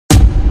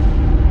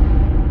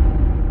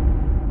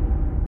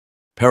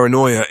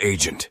Paranoia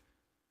Agent.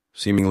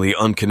 Seemingly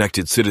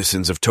unconnected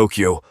citizens of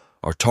Tokyo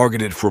are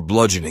targeted for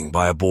bludgeoning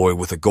by a boy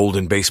with a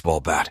golden baseball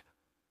bat.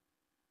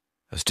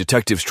 As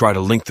detectives try to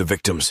link the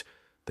victims,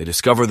 they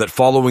discover that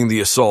following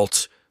the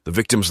assaults, the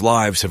victims'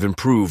 lives have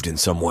improved in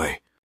some way.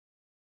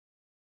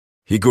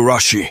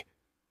 Higurashi,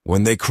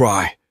 When They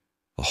Cry,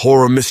 a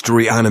horror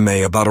mystery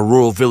anime about a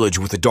rural village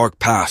with a dark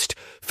past,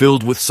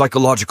 filled with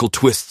psychological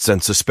twists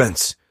and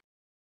suspense.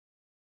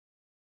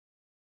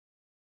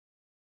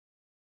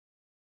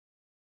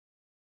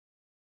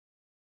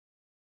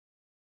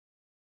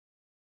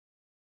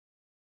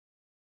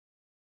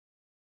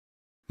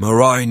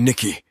 Mirai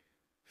Nikki,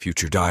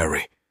 Future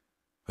Diary.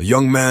 A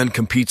young man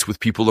competes with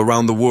people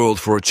around the world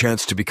for a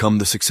chance to become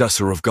the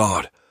successor of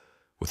God,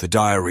 with a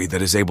diary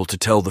that is able to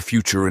tell the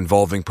future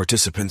involving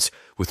participants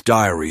with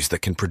diaries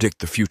that can predict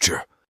the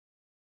future.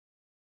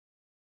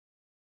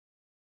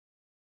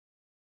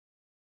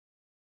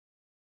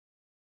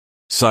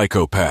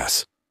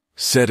 Psychopaths.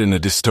 Set in a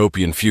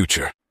dystopian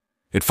future.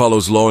 It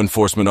follows law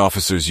enforcement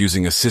officers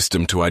using a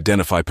system to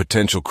identify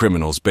potential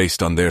criminals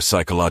based on their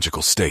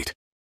psychological state.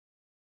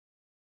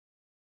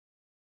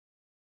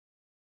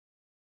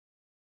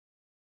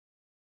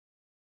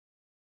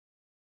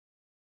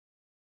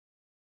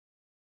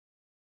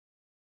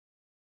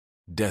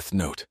 Death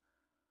Note.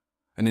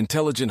 An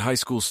intelligent high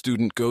school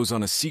student goes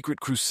on a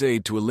secret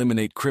crusade to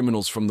eliminate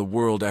criminals from the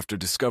world after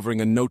discovering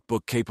a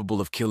notebook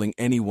capable of killing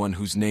anyone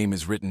whose name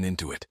is written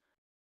into it.